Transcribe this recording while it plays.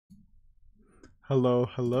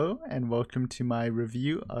Hello, and welcome to my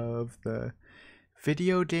review of the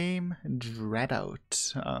video game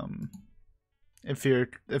Dreadout. If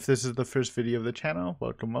this is the first video of the channel,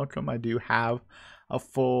 welcome. I do have a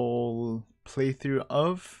full playthrough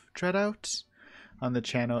of Dreadout on the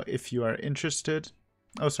channel if you are interested.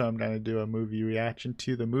 Also, I'm gonna do a movie reaction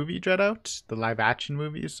to the movie Dreadout, the live action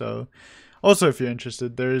movie. So, also if you're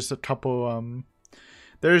interested, there's some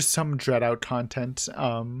Dreadout content.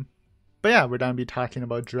 But yeah, we're gonna be talking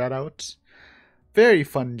about Dreadout. Very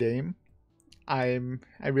fun game. I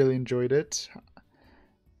really enjoyed it.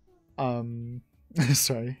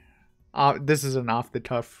 Sorry. This is an off the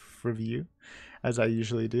cuff review, as I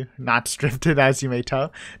usually do. Not scripted, as you may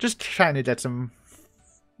tell. Just trying to get some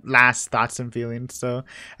last thoughts and feelings. So,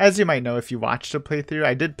 as you might know, if you watched the playthrough,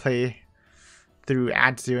 I did play through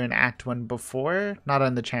Act 0 and Act 1 before, not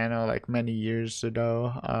on the channel, like many years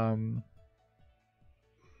ago.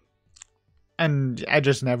 And I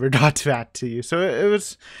just never got to Act 2. So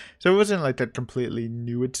it wasn't like a completely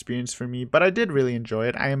new experience for me, but I did really enjoy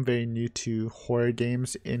it. I am very new to horror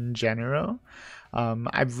games in general.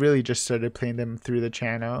 I've really just started playing them through the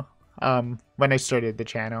channel. When I started the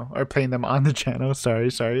channel, or playing them on the channel,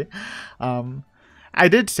 sorry. I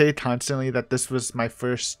did say constantly that this was my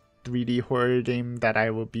first 3D horror game that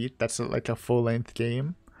I will beat. That's like a full-length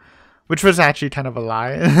game, which was actually kind of a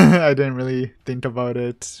lie. I didn't really think about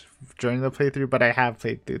it during the playthrough, but I have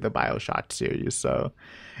played through the BioShock series, so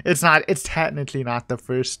it's technically not the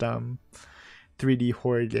first 3D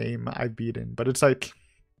horror game I've beaten, but it's like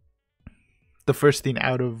the first thing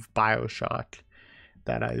out of BioShock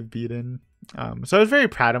that I've beaten. So I was very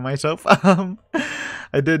proud of myself.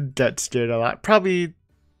 I did get scared a lot. Probably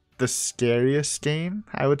the scariest game,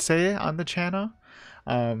 I would say, on the channel.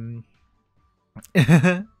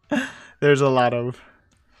 There's a lot of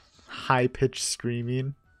high-pitched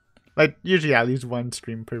screaming. Like, usually at least one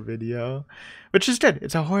scream per video, which is good.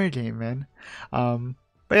 It's a horror game, man. But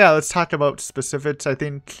yeah, let's talk about specifics. I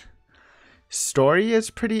think story is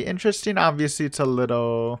pretty interesting. Obviously, it's a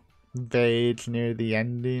little vague near the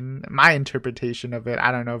ending. My interpretation of it, I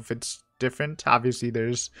don't know if it's different. Obviously,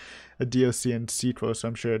 there's a DLC and sequel, so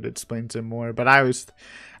I'm sure it explains it more. But I'm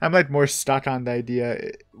like more stuck on the idea.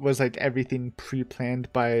 It was like everything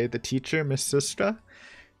pre-planned by the teacher, Miss Sistra,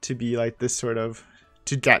 to be like this sort of,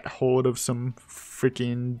 to get hold of some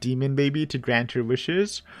freaking demon baby to grant her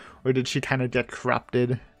wishes, or did she kind of get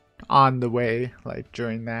corrupted on the way, like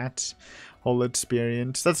during that whole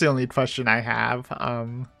experience? That's the only question I have.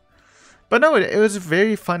 But no, it was a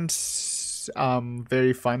very fun story.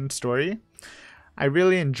 I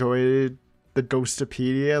really enjoyed the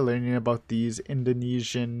Ghostopedia, learning about these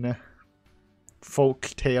Indonesian folk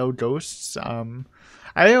tale ghosts.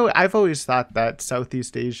 I've always thought that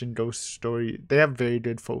Southeast Asian ghost story, they have very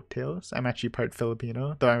good folk tales. I'm actually part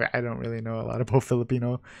Filipino, though I don't really know a lot about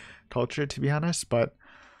Filipino culture, to be honest, but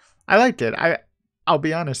I liked it. I'll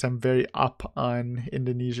be honest, I'm very up on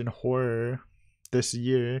Indonesian horror this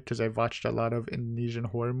year because I've watched a lot of Indonesian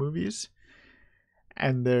horror movies,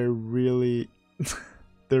 and they're really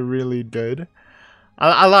they're really good.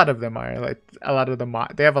 A lot of them are, like, a lot of them,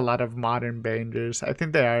 they have a lot of modern bangers. I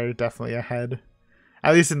think they are definitely ahead,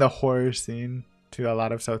 at least in the horror scene, to a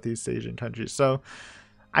lot of Southeast Asian countries. So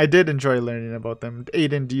I did enjoy learning about them.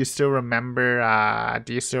 Aiden, do you still remember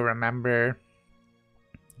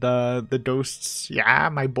the ghosts? Yeah,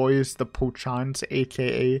 my boys, the Pochons,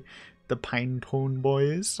 aka the Pinecone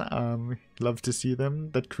Boys. Love to see them.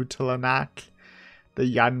 The Kutulanak, the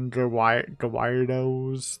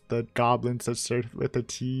Gawardos, the goblins that start with a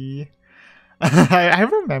T. I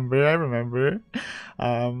remember.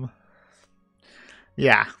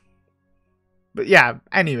 Yeah. But yeah,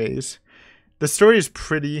 anyways, the story is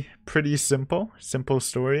pretty simple. Simple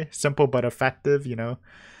story. Simple but effective, you know.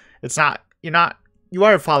 You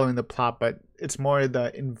are following the plot, but it's more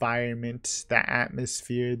the environment, the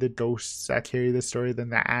atmosphere, the ghosts that carry the story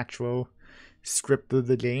than the actual script of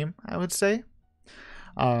the game, I would say.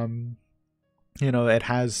 You know, it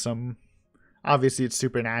has some, obviously it's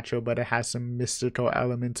supernatural, but it has some mystical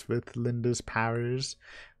elements with Linda's powers,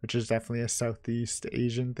 which is definitely a Southeast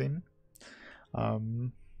Asian thing. So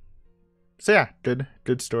yeah,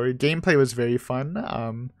 good story. Gameplay was very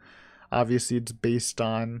fun. Obviously it's based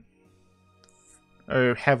on,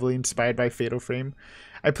 or heavily inspired by Fatal Frame.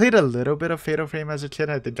 I played a little bit of Fatal Frame as a kid.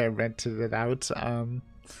 I think I rented it out.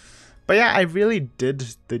 But yeah, I really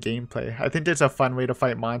did the gameplay. I think it's a fun way to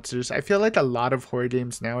fight monsters. I feel like a lot of horror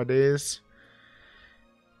games nowadays,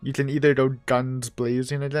 you can either go guns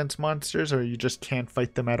blazing against monsters, or you just can't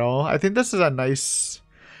fight them at all. I think this is a nice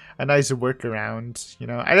a nice workaround. You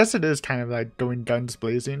know, I guess it is kind of like going guns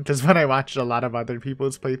blazing, because when I watched a lot of other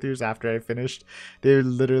people's playthroughs after I finished, they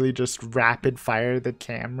literally just rapid fire the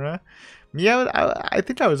camera. Yeah, I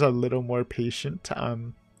think I was a little more patient.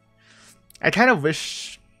 I kind of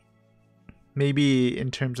wish maybe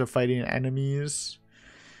in terms of fighting enemies,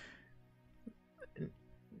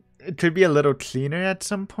 it could be a little cleaner at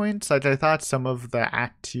some points. Like, I thought some of the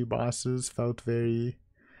Act 2 bosses felt very,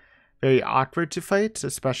 very awkward to fight,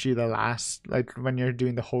 especially the last, like when you're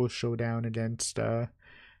doing the whole showdown against the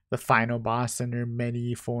final boss in her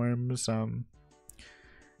many forms.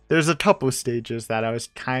 There's a couple stages that I was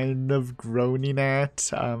kind of groaning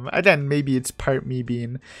at. Again, maybe it's part me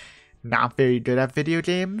being not very good at video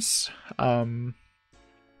games. But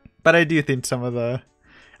I do think some of the,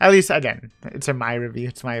 at least again, it's in my review,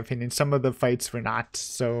 it's my opinion, some of the fights were not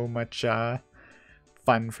so much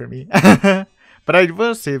fun for me. But I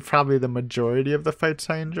will say probably the majority of the fights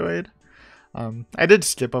I enjoyed. I did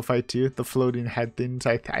skip a fight too, the floating head things.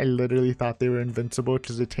 I literally thought they were invincible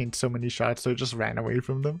because they tanked so many shots, so I just ran away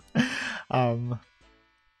from them. And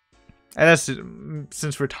that's,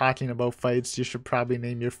 since we're talking about fights, you should probably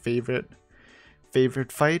name your favorite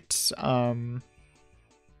fights.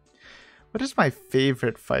 What is my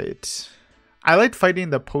favorite fight? I like fighting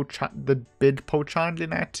the big Pochon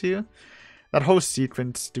in Act 2. That whole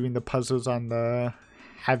sequence doing the puzzles on the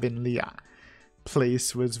heavenly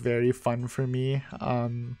place was very fun for me.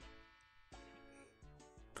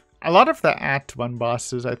 A lot of the Act 1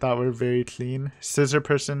 bosses I thought were very clean. Scissor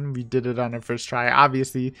Person, we did it on our first try.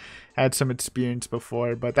 Obviously, I had some experience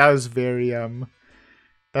before, but that was very,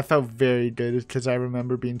 that felt very good because I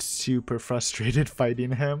remember being super frustrated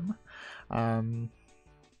fighting him.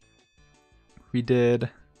 We did...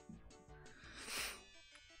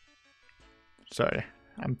 Sorry,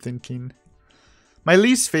 I'm thinking. My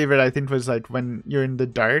least favorite, I think, was like when you're in the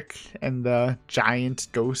dark and the giant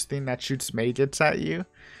ghost thing that shoots maggots at you.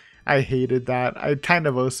 I hated that. I kind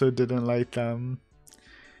of also didn't like the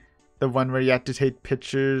one where you have to take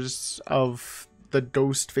pictures of the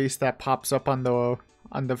ghost face that pops up on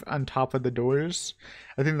top of the doors.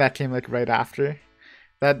 I think that came like right after.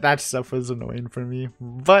 That stuff was annoying for me.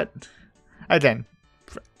 But again,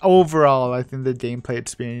 overall, I think the gameplay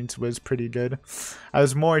experience was pretty good. I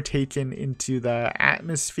was more taken into the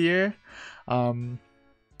atmosphere.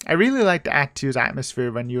 I really liked Act 2's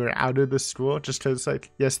atmosphere when you were out of the school, just because, like,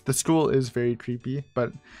 yes, the school is very creepy,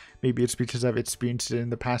 but maybe it's because I've experienced it in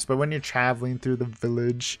the past. But when you're traveling through the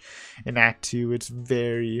village in Act 2, it's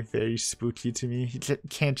very, very spooky to me. You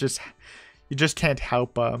just can't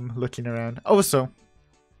help looking around. Also,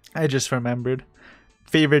 I just remembered,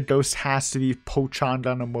 favorite ghost has to be Pochon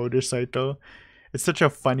on a motorcycle. It's such a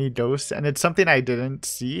funny ghost, and it's something I didn't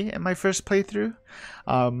see in my first playthrough.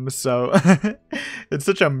 So it's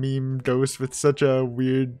such a meme ghost with such a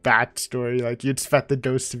weird backstory. Like, you'd expect the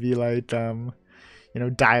ghost to be like, you know,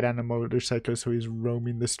 died on a motorcycle, so he's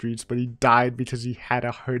roaming the streets, but he died because he had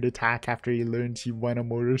a heart attack after he learned he won a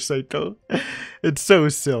motorcycle. It's so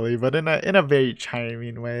silly, but in a very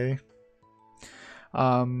charming way.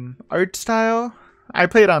 Art style, I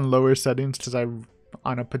played on lower settings because I'm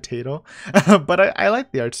on a potato, but I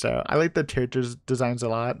like the art style. I like the characters designs a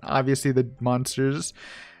lot. Obviously the monsters,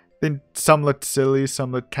 then some looked silly,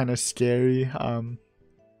 some looked kind of scary,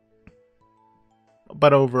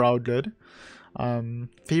 but overall good.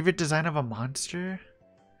 Favorite design of a monster,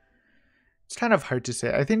 it's kind of hard to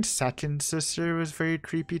say. I think Second Sister was very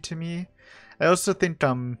creepy to me. I also think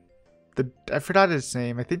I forgot his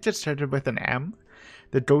name. I think it started with an M.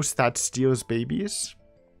 The ghost that steals babies,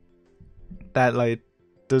 that like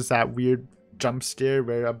does that weird jump scare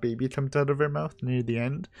where a baby comes out of her mouth near the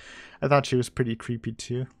end. I thought she was pretty creepy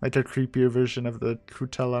too, like a creepier version of the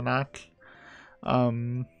Kutalanak.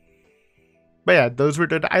 But yeah, those were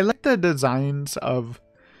good. I like the designs of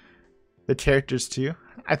the characters too.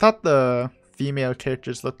 I thought the female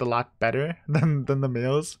characters looked a lot better than the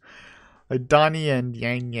males. Like Donnie and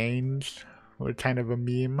Yang Yang were kind of a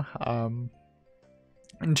meme.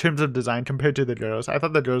 In terms of design compared to the girls, I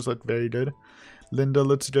thought the girls looked very good. Linda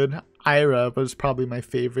looks good. Ira was probably my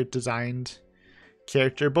favorite designed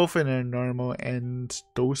character, both in a normal and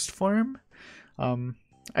ghost form. I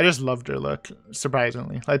just loved her look,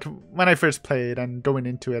 surprisingly. Like, when I first played and going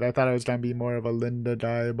into it, I thought I was gonna be more of a Linda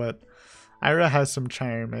guy, but Ira has some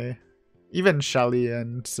charm, eh? Even Shelly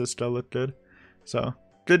and Sister look good. So,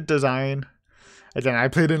 good design. Again, I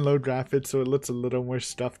played in low graphics, so it looks a little more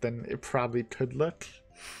stuffed than it probably could look.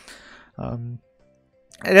 I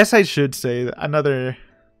guess I should say another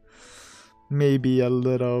maybe a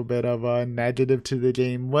little bit of a negative to the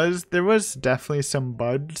game was there was definitely some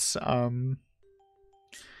bugs.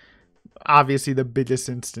 obviously the biggest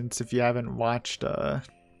instance, if you haven't watched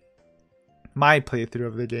my playthrough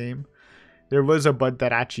of the game, there was a bug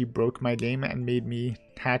that actually broke my game and made me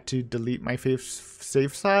had to delete my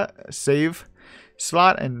save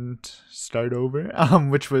slot and start over,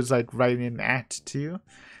 which was like right in Act 2.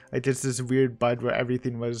 Like it's this weird bug where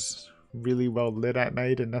everything was really well lit at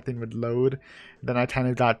night and nothing would load. Then I kind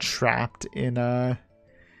of got trapped in a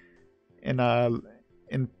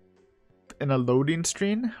loading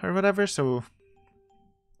screen or whatever, so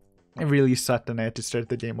it really sucked and I had to start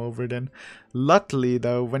the game over then. Luckily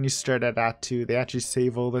though, when you start at Act 2, they actually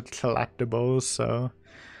save all the collectibles, so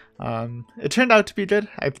it turned out to be good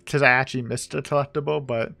because I actually missed a collectible,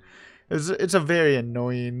 but it's a very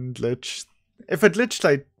annoying glitch. If a glitch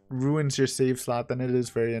like ruins your save slot, then it is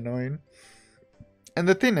very annoying. And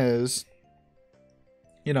the thing is,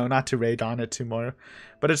 you know, not to rage on it too more,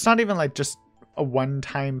 but it's not even like just a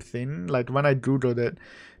one-time thing. Like when I googled it,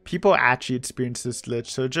 people actually experienced this glitch,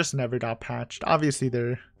 so it just never got patched. Obviously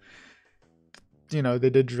they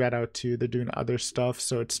did Dreadout too, they're doing other stuff,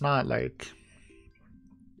 so it's not like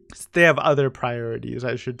they have other priorities,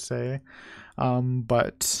 I should say.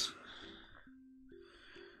 But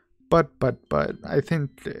I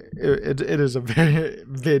think it is a very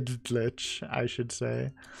vid glitch, I should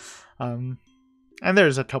say. And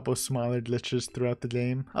there's a couple smaller glitches throughout the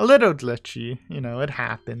game. A little glitchy, you know, it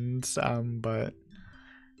happens. But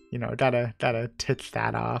you know, gotta tick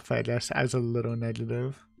that off, I guess, as a little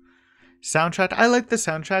negative. Soundtrack, I like the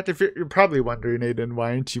soundtrack. If you're probably wondering, Aiden,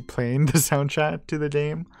 why aren't you playing the soundtrack to the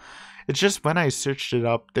game? It's just when I searched it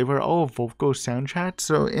up, they were all vocal soundtracks.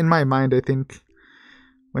 So in my mind, I think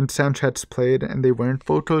when soundtracks played and they weren't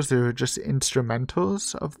vocals, they were just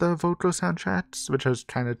instrumentals of the vocal soundtracks, which I was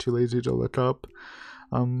kind of too lazy to look up.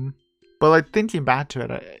 But like thinking back to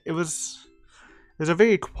it, it was a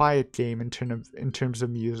very quiet game in terms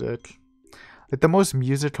of music. Like the most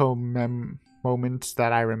musical moments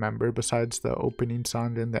that I remember, besides the opening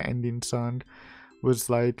song and the ending song, was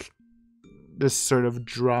like this sort of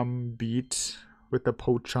drum beat with the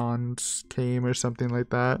pochons came or something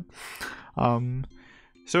like that.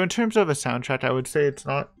 So in terms of a soundtrack, I would say it's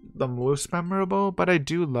not the most memorable, but I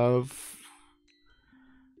do love.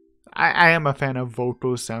 I am a fan of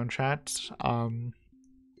vocal soundtracks.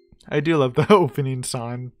 I do love the opening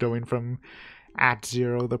song going from Act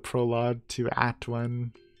 0, the prologue, to Act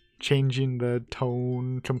 1, changing the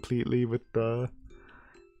tone completely with the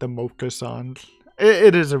Mocha song.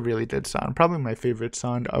 It is a really good song, probably my favorite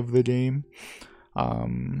song of the game.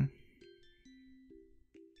 The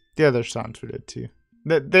other songs were good too.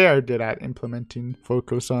 They are good at implementing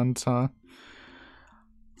vocal songs, huh?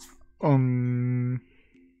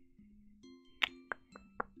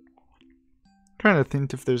 Trying to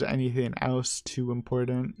think if there's anything else too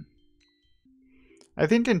important. I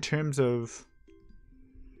think in terms of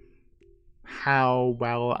how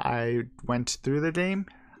well I went through the game,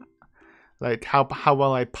 like how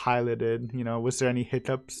well I piloted, you know, was there any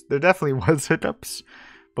hiccups? There definitely was hiccups,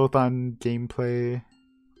 both on gameplay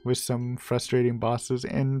with some frustrating bosses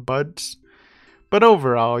and bugs. But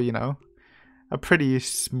overall, you know, a pretty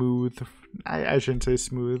smooth, I shouldn't say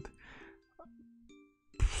smooth,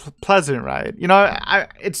 pleasant ride. You know,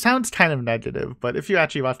 it sounds kind of negative, but if you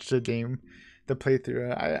actually watch the game, the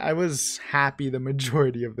playthrough, I was happy the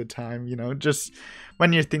majority of the time. You know, just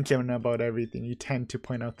when you're thinking about everything, you tend to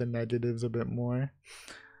point out the negatives a bit more.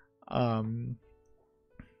 But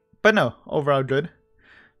no, overall good.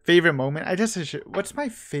 Favorite moment, I guess what's my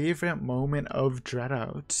favorite moment of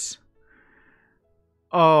Dreadout?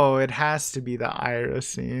 Oh, it has to be the Ira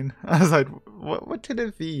scene. I was like, what could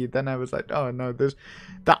it be? Then I was like, oh no, there's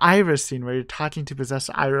the Ira scene where you're talking to possessed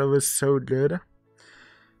Ira was so good.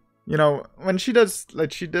 You know, when she does,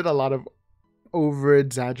 like, she did a lot of over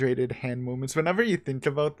exaggerated hand movements. Whenever you think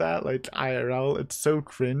about that, like IRL, it's so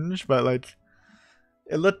cringe, but like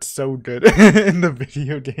it looked so good in the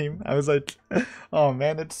video game. I was like, oh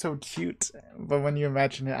man, it's so cute. But when you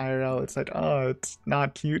imagine it IRL, it's like, oh, it's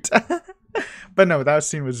not cute. But no, that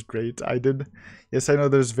scene was great. I know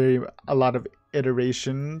there's a lot of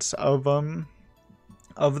iterations of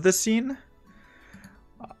the scene,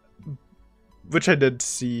 which I did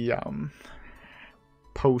see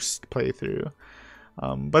post playthrough.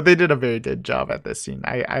 But they did a very good job at this scene.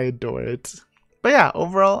 I adore it. But yeah,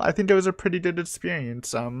 overall, I think it was a pretty good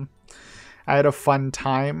experience. I had a fun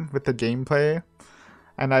time with the gameplay,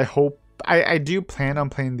 and I hope I do plan on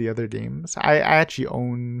playing the other games. I actually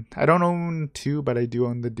I don't own 2, but I do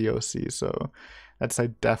own the DLC, so that's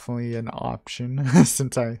like definitely an option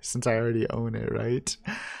since I already own it, right?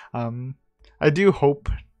 I do hope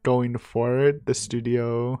going forward the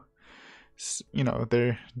studio you know,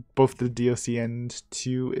 they're both the DLC and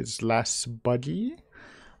 2 is less buggy.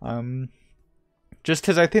 Just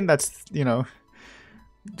because I think that's, you know,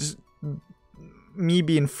 just me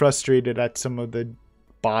being frustrated at some of the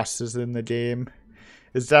bosses in the game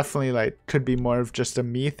is definitely like could be more of just a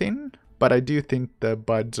me thing. But I do think the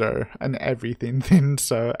buds are an everything thing,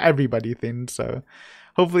 so everybody thing. So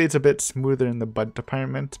hopefully it's a bit smoother in the bud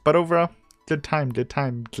department. But overall, good time, good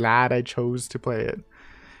time. Glad I chose to play it.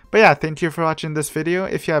 But yeah, thank you for watching this video.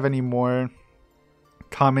 If you have any more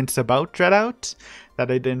comments about Dreadout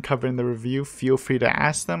that I didn't cover in the review, feel free to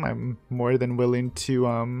ask them. I'm more than willing to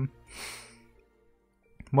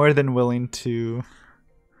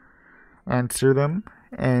answer them.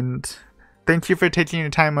 And thank you for taking your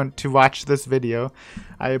time to watch this video.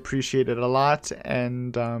 I appreciate it a lot.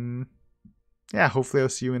 And yeah, hopefully I'll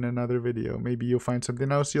see you in another video. Maybe you'll find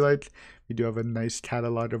something else you like. We do have a nice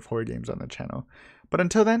catalog of horror games on the channel. But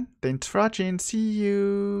until then, thanks for watching. See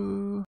you!